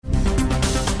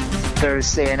there's,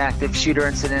 say, an active shooter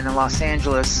incident in Los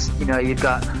Angeles, you've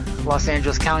got Los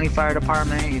Angeles County Fire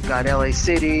Department, you've got LA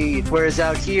City, whereas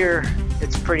out here,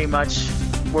 it's pretty much,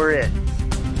 we're it.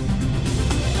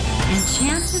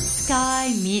 Enchanted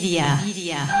Sky Media.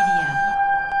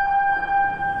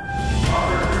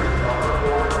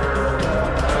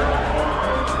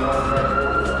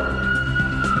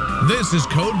 This is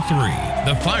Code 3,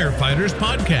 the Firefighters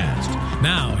Podcast.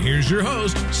 Now, here's your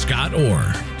host, Scott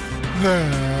Orr.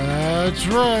 That's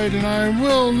right, and I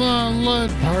will not let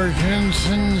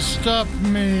Parkinson stop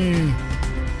me.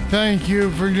 Thank you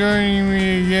for joining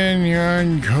me again here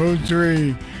on Code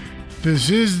 3. This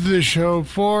is the show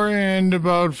for and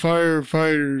about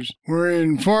firefighters. We're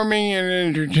informing and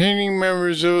entertaining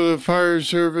members of the fire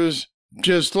service,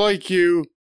 just like you,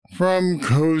 from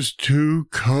coast to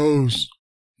coast.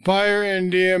 Fire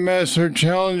and EMS are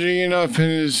challenging enough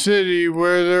in the city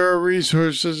where there are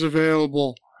resources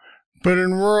available, but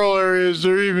in rural areas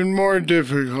they're even more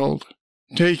difficult.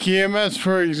 Take EMS,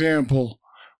 for example.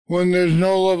 When there's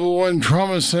no level 1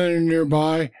 trauma center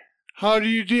nearby, how do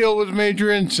you deal with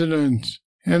major incidents?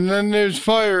 And then there's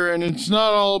fire, and it's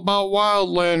not all about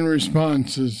wildland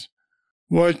responses.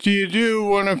 What do you do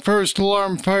when a first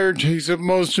alarm fire takes up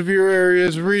most of your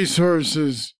area's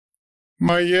resources?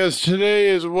 My guest today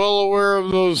is well aware of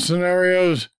those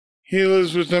scenarios. He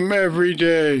lives with them every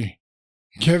day.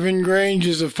 Kevin Grange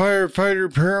is a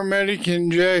firefighter paramedic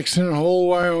in Jackson Hole,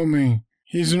 Wyoming.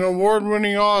 He's an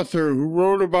award-winning author who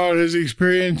wrote about his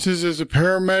experiences as a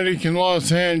paramedic in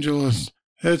Los Angeles.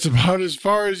 That's about as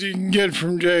far as you can get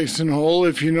from Jackson Hole,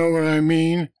 if you know what I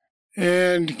mean.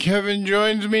 And Kevin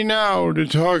joins me now to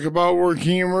talk about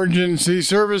working emergency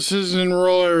services in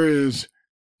rural areas.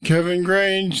 Kevin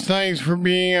Grange, thanks for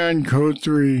being on Code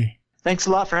 3. Thanks a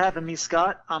lot for having me,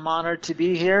 Scott. I'm honored to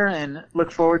be here and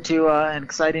look forward to an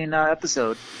exciting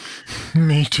episode.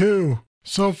 Me too.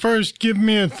 So first, give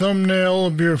me a thumbnail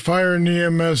of your fire and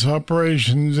EMS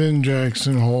operations in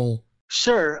Jackson Hole.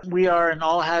 Sure. We are an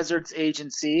all-hazards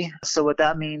agency. So what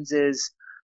that means is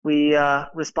we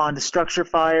respond to structure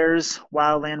fires,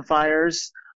 wildland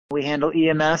fires. We handle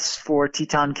EMS for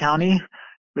Teton County.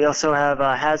 We also have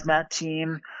a hazmat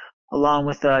team along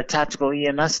with a tactical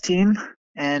EMS team.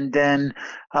 And then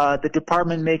the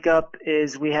department makeup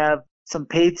is we have some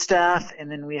paid staff and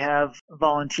then we have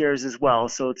volunteers as well.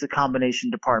 So it's a combination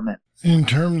department. In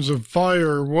terms of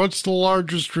fire, what's the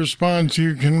largest response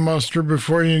you can muster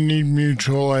before you need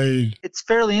mutual aid? It's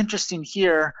fairly interesting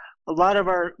here. A lot of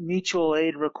our mutual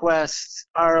aid requests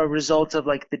are a result of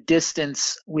like the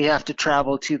distance we have to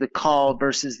travel to the call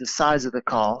versus the size of the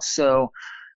call. So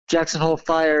Jackson Hole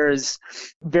Fire is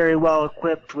very well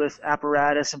equipped with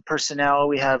apparatus and personnel.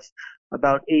 We have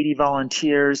about 80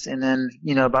 volunteers and then,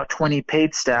 about 20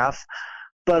 paid staff.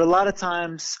 But a lot of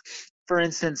times, for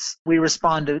instance, we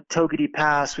respond to Togety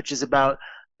Pass, which is about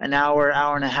an hour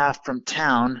and a half from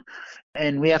town,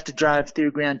 and we have to drive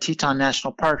through Grand Teton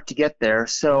National Park to get there.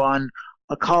 So on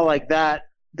a call like that,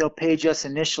 they'll page us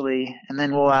initially, and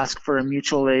then we'll ask for a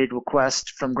mutual aid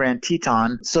request from Grand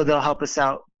Teton. So they'll help us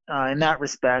out in that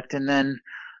respect. And then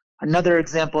another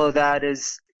example of that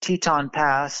is Teton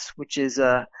Pass, which is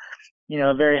a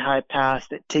very high pass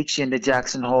that takes you into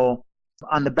Jackson Hole.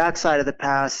 On the backside of the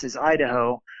pass is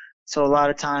Idaho. So a lot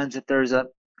of times if there's a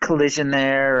collision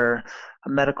there or a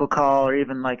medical call or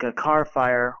even like a car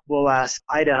fire, we'll ask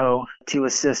Idaho to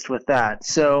assist with that.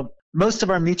 So most of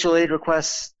our mutual aid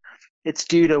requests, it's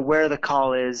due to where the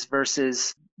call is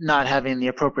versus not having the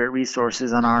appropriate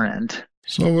resources on our end.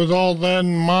 So with all that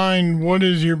in mind, what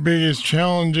is your biggest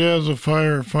challenge as a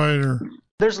firefighter?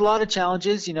 There's a lot of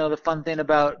challenges. The fun thing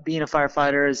about being a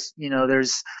firefighter is,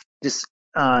 there's just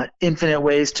infinite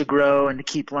ways to grow and to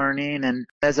keep learning. And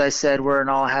as I said, we're an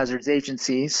all hazards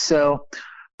agency. So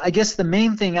I guess the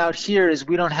main thing out here is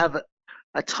we don't have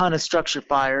a ton of structure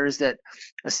fires that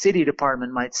a city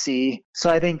department might see.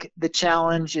 So I think the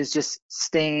challenge is just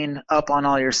staying up on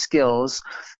all your skills.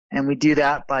 And we do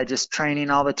that by just training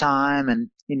all the time and,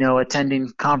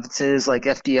 attending conferences like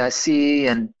FDIC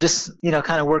and just,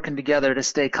 kind of working together to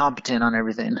stay competent on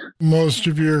everything. Most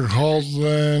of your calls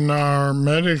then are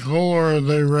medical or are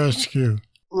they rescue?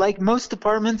 Like most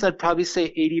departments, I'd probably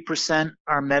say 80%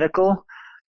 are medical.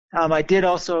 I did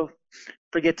also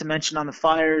forget to mention on the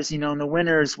fires, in the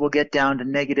winters, we'll get down to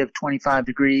negative 25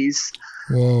 degrees.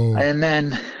 Whoa. And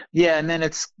then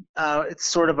it's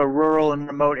sort of a rural and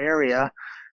remote area.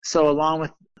 So along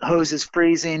with hoses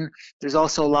freezing, there's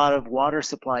also a lot of water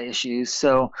supply issues.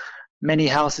 So many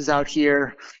houses out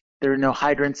here, there are no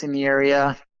hydrants in the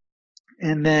area.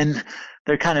 And then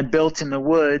they're kind of built in the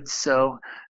woods. So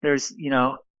there's,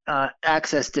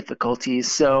 access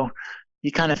difficulties. So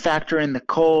you kind of factor in the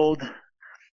cold,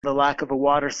 the lack of a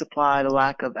water supply, the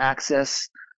lack of access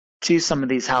to some of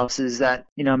these houses that,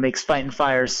 makes fighting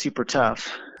fires super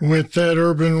tough. With that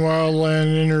urban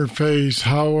wildland interface,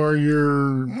 how are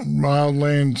your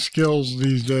wildland skills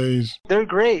these days? They're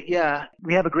great, yeah.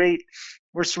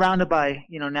 We're surrounded by,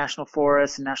 national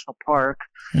forests and national park.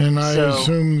 And I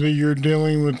assume that you're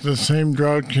dealing with the same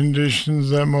drought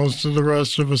conditions that most of the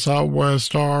rest of us out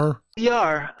west are? We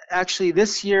are. Actually,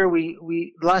 this year,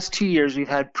 the last 2 years, we've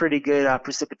had pretty good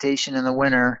precipitation in the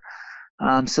winter.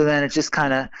 So then it just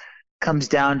kind of comes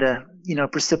down to,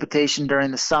 precipitation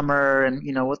during the summer and,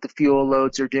 what the fuel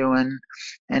loads are doing.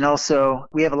 And also,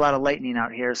 we have a lot of lightning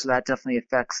out here, so that definitely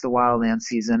affects the wildland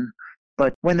season.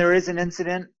 But when there is an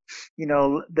incident,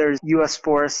 there's U.S.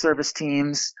 Forest Service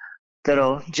teams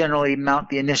that'll generally mount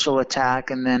the initial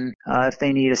attack, and then if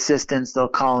they need assistance, they'll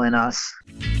call in us.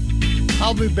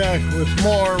 I'll be back with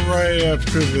more right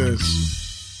after this.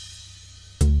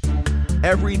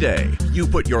 Every day, you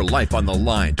put your life on the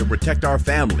line to protect our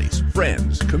families,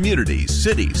 friends, communities,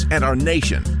 cities, and our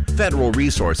nation. Federal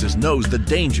Resources knows the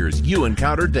dangers you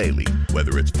encounter daily.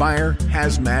 Whether it's fire,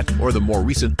 hazmat, or the more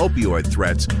recent opioid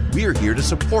threats, we're here to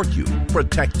support you,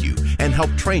 protect you, and help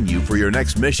train you for your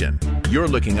next mission. You're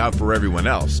looking out for everyone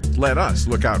else. Let us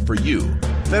look out for you.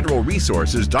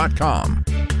 federalresources.com.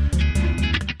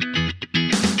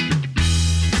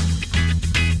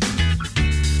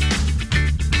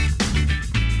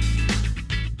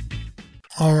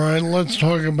 All right, let's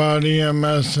talk about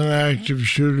EMS and active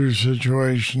shooter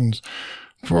situations.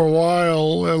 For a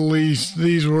while, at least,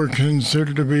 these were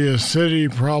considered to be a city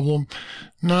problem.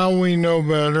 Now we know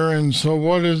better, and so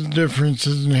what is the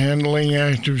differences in handling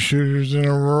active shooters in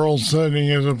a rural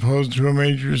setting as opposed to a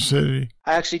major city?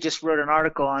 I actually just wrote an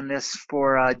article on this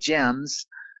for GEMS.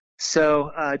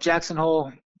 So Jackson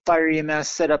Hole Fire EMS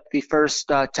set up the first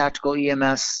tactical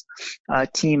EMS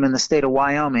team in the state of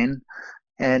Wyoming.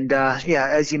 And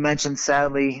as you mentioned,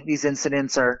 sadly, these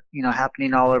incidents are,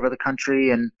 happening all over the country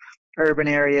in urban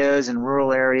areas and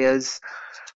rural areas.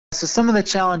 So some of the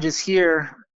challenges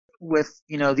here with,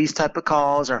 these type of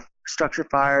calls, our structure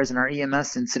fires and our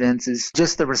EMS incidents is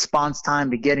just the response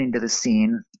time to getting to the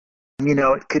scene.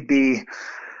 It could be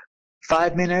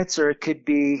 5 minutes or it could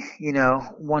be,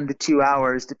 1 to 2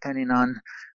 hours, depending on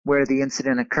where the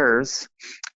incident occurs.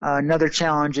 Another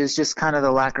challenge is just kind of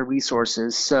the lack of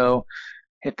resources. So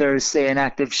if there's, say, an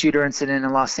active shooter incident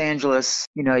in Los Angeles,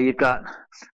 you've got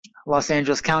Los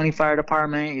Angeles County Fire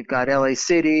Department, you've got LA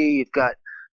City, you've got,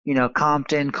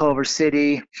 Compton, Culver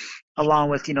City, along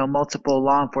with, multiple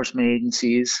law enforcement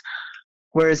agencies.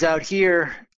 Whereas out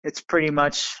here, it's pretty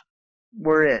much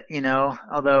we're it,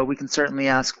 although we can certainly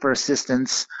ask for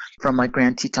assistance from like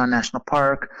Grand Teton National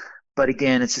Park. But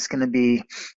again, it's just going to be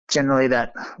generally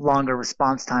that longer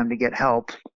response time to get help.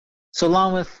 So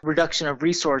along with reduction of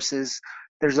resources,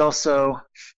 there's also,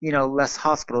 less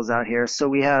hospitals out here. So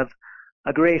we have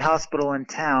a great hospital in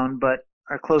town, but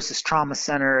our closest trauma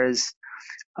center is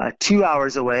 2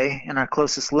 hours away, and our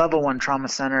closest level 1 trauma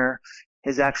center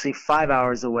is actually 5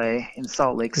 hours away in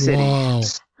Salt Lake City. Wow.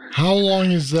 How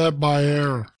long is that by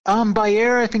air? By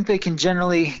air, I think they can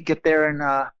generally get there in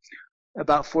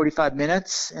about 45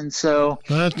 minutes. And so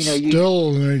that's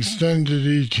still an extended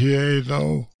ETA,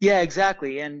 though. Yeah,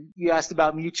 exactly. And you asked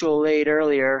about mutual aid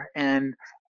earlier, and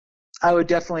I would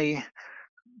definitely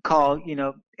call,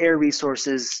 air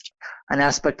resources an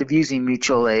aspect of using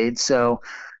mutual aid. So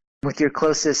with your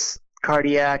closest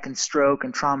cardiac and stroke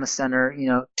and trauma center,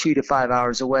 2 to 5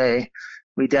 hours away,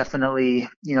 we definitely,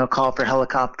 call for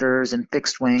helicopters and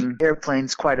fixed wing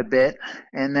airplanes quite a bit.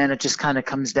 And then it just kind of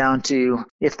comes down to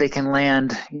if they can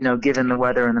land, given the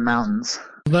weather in the mountains.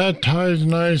 That ties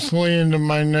nicely into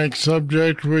my next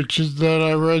subject, which is that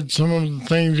I read some of the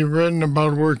things you've written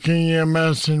about working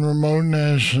EMS in remote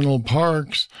national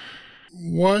parks.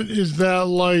 What is that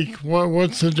like?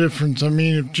 What's the difference? I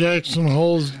mean, if Jackson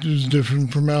Hole is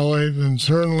different from LA, then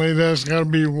certainly that's got to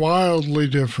be wildly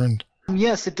different.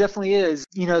 Yes, it definitely is.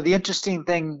 The interesting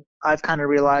thing I've kind of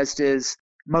realized is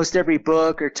most every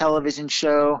book or television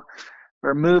show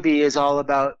or movie is all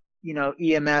about,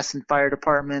 EMS and fire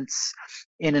departments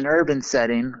in an urban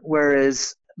setting,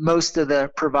 whereas most of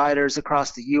the providers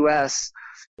across the U.S.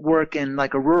 work in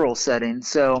like a rural setting.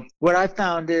 So what I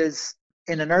found is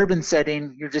in an urban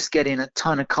setting, you're just getting a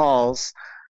ton of calls.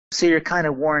 So you're kind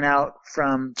of worn out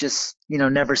from just,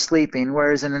 never sleeping.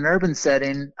 Whereas in an urban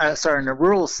setting, in a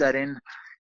rural setting,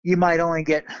 you might only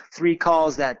get 3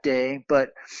 calls that day, but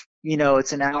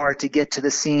it's an hour to get to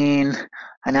the scene,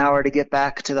 an hour to get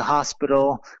back to the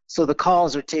hospital. So the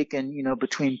calls are taken,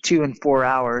 between 2 and 4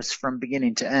 hours from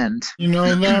beginning to end.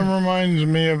 That reminds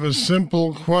me of a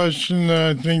simple question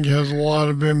that I think has a lot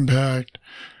of impact.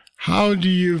 How do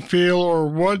you feel, or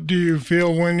what do you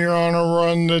feel when you're on a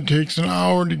run that takes an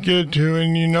hour to get to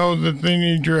and you know that they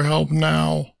need your help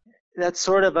now? That's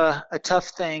sort of a tough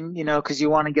thing, because you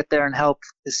want to get there and help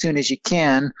as soon as you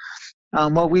can.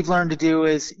 What we've learned to do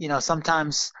is,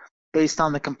 sometimes based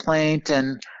on the complaint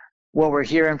and what we're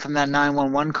hearing from that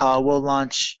 911 call, we'll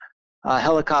launch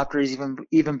helicopters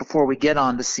even before we get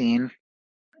on the scene.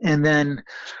 And then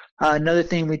another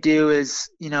thing we do is,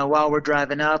 while we're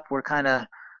driving up, we're kind of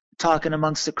talking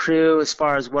amongst the crew as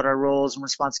far as what our roles and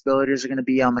responsibilities are going to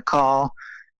be on the call.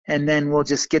 And then we'll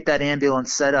just get that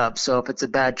ambulance set up. So if it's a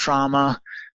bad trauma,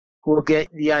 we'll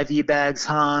get the IV bags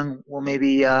hung. We'll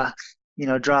maybe,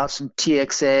 drop some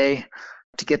TXA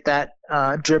to get that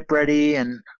drip ready,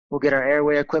 and we'll get our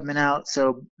airway equipment out.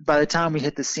 So by the time we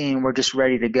hit the scene, we're just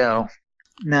ready to go.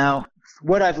 Now,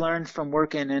 what I've learned from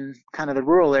working in kind of the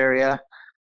rural area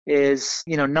is,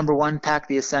 number one, pack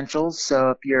the essentials. So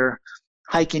if you're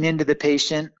hiking into the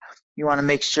patient, you want to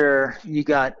make sure you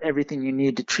got everything you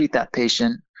need to treat that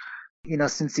patient.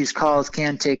 Since these calls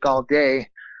can take all day,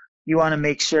 you want to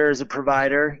make sure as a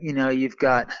provider, you've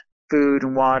got food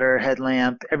and water,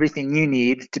 headlamp, everything you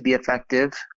need to be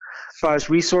effective. As far as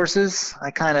resources,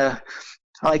 I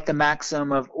like the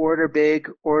maxim of order big,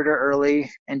 order early,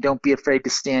 and don't be afraid to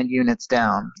stand units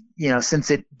down.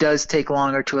 Since it does take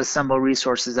longer to assemble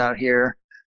resources out here,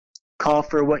 call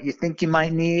for what you think you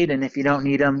might need, and if you don't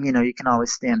need them, you can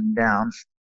always stand them down.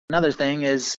 Another thing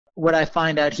is, what I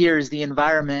find out here is the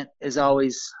environment is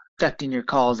always affecting your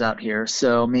calls out here.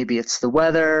 So maybe it's the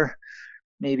weather,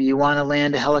 maybe you want to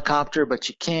land a helicopter but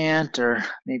you can't, or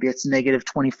maybe it's negative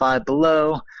 25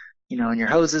 below, and your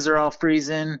hoses are all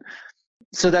freezing.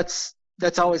 So that's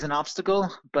always an obstacle,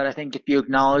 but I think if you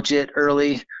acknowledge it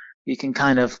early, you can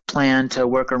kind of plan to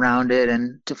work around it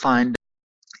and to find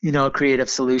a creative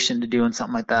solution to doing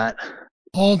something like that.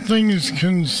 All things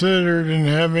considered, and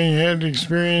having had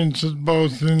experiences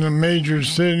both in a major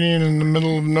city and in the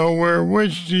middle of nowhere,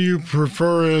 which do you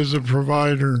prefer as a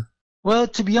provider? Well,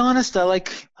 to be honest, I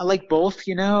like both.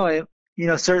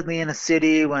 Certainly in a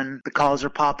city when the calls are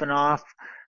popping off,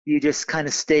 you just kind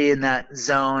of stay in that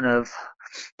zone of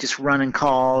just running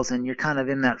calls, and you're kind of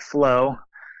in that flow.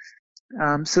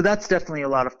 So that's definitely a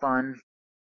lot of fun.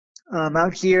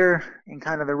 Out here in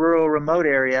kind of the rural, remote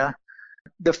area,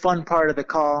 the fun part of the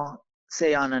call,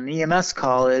 say on an EMS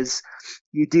call, is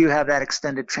you do have that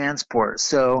extended transport.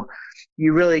 So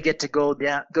you really get to go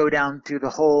down through the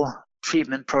whole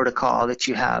treatment protocol that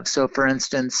you have. So for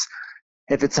instance,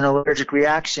 if it's an allergic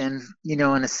reaction, in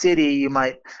a city, you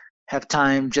might have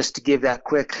time just to give that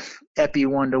quick epi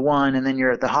 1-to-1, and then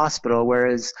you're at the hospital.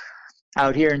 Whereas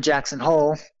out here in Jackson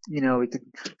Hole, we could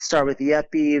start with the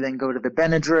epi, then go to the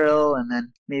Benadryl, and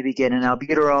then maybe get an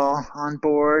albuterol on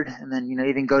board, and then,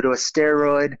 even go to a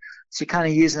steroid. So you're kind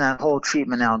of using that whole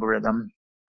treatment algorithm.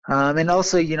 And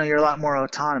also, you're a lot more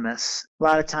autonomous. A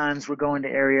lot of times we're going to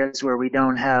areas where we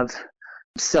don't have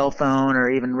cell phone or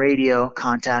even radio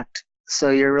contact. So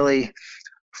you're really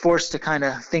forced to kind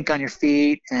of think on your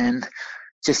feet and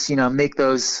just, make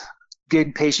those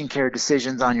good patient care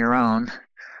decisions on your own.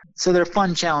 So they're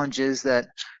fun challenges that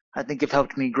I think have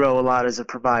helped me grow a lot as a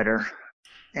provider.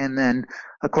 And then,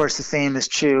 of course, the same is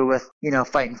true with,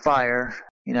 fighting fire.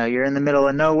 You're in the middle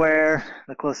of nowhere.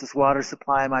 The closest water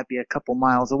supply might be a couple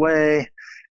miles away.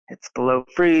 It's below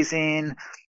freezing.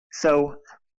 So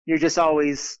you're just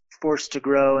always forced to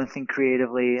grow and think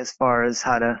creatively as far as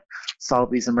how to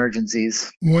solve these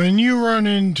emergencies. When you run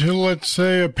into, let's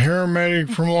say, a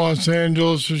paramedic from Los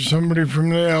Angeles or somebody from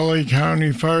the LA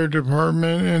County Fire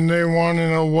Department, and they want to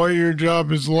know what your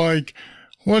job is like,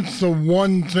 what's the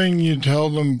one thing you tell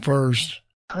them first?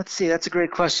 Let's see, that's a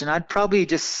great question. I'd probably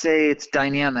just say it's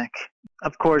dynamic.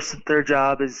 Of course, their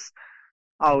job is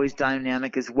always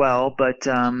dynamic as well, but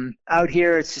out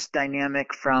here it's just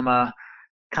dynamic from a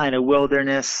kind of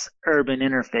wilderness urban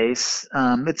interface.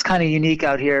 It's kind of unique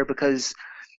out here because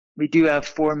we do have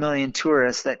 4 million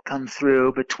tourists that come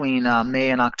through between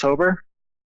May and October.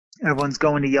 Everyone's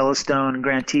going to Yellowstone and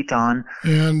Grand Teton.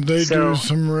 And they do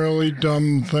some really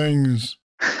dumb things.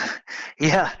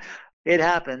 Yeah, it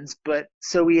happens. But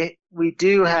so we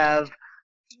do have,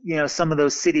 some of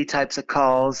those city types of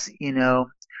calls, in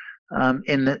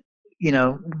the,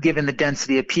 given the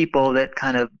density of people that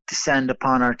kind of descend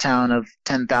upon our town of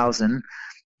 10,000.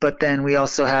 But then we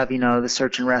also have, the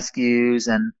search and rescues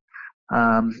and,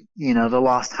 the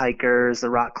lost hikers, the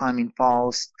rock climbing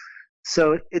falls.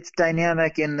 So it's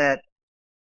dynamic in that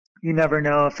you never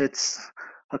know if it's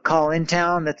a call in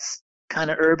town that's kind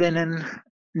of urban in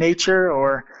nature,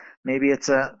 or maybe it's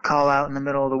a call out in the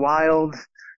middle of the wild.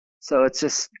 So it's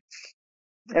just,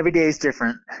 every day is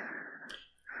different.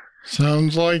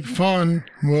 Sounds like fun.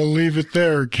 We'll leave it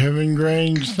there. Kevin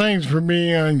Grange, thanks for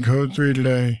being on Code 3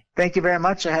 today. Thank you very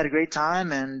much. I had a great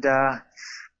time, and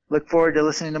look forward to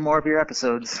listening to more of your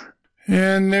episodes.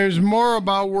 And there's more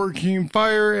about working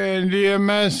fire and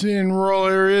EMS in rural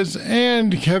areas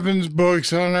and Kevin's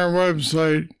books on our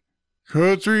website,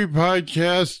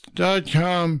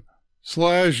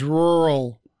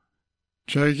 code3podcast.com/rural.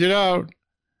 Check it out.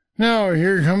 Now,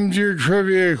 here comes your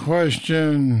trivia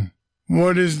question.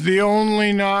 What is the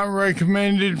only knot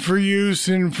recommended for use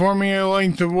in forming a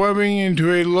length of webbing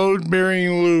into a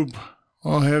load-bearing loop?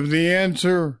 I'll have the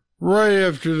answer right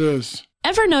after this.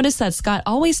 Ever notice that Scott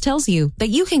always tells you that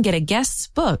you can get a guest's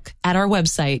book at our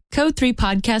website,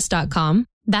 code3podcast.com?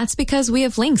 That's because we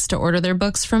have links to order their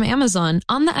books from Amazon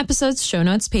on the episode's show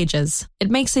notes pages.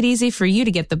 It makes it easy for you to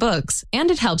get the books,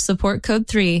 and it helps support Code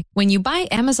 3. When you buy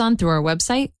Amazon through our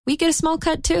website, we get a small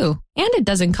cut too. And it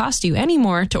doesn't cost you any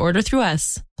more to order through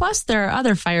us. Plus, there are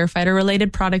other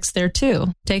firefighter-related products there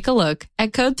too. Take a look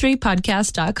at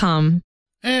code3podcast.com.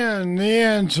 And the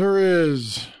answer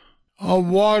is... a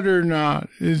water knot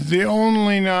is the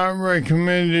only knot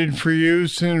recommended for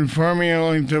use in forming a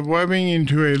length of webbing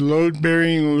into a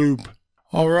load-bearing loop.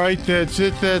 All right, that's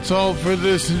it. That's all for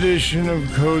this edition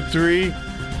of Code 3.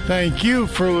 Thank you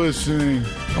for listening.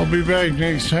 I'll be back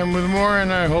next time with more,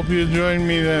 and I hope you'll join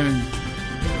me then.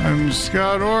 I'm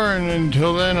Scott Orr, and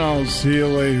until then, I'll see you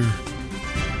later.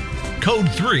 Code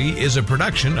 3 is a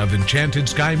production of Enchanted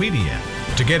Sky Media.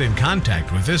 To get in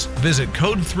contact with us, visit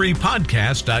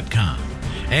code3podcast.com.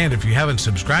 And if you haven't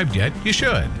subscribed yet, you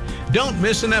should. Don't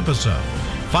miss an episode.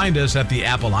 Find us at the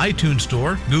Apple iTunes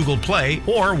Store, Google Play,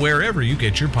 or wherever you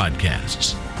get your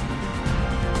podcasts.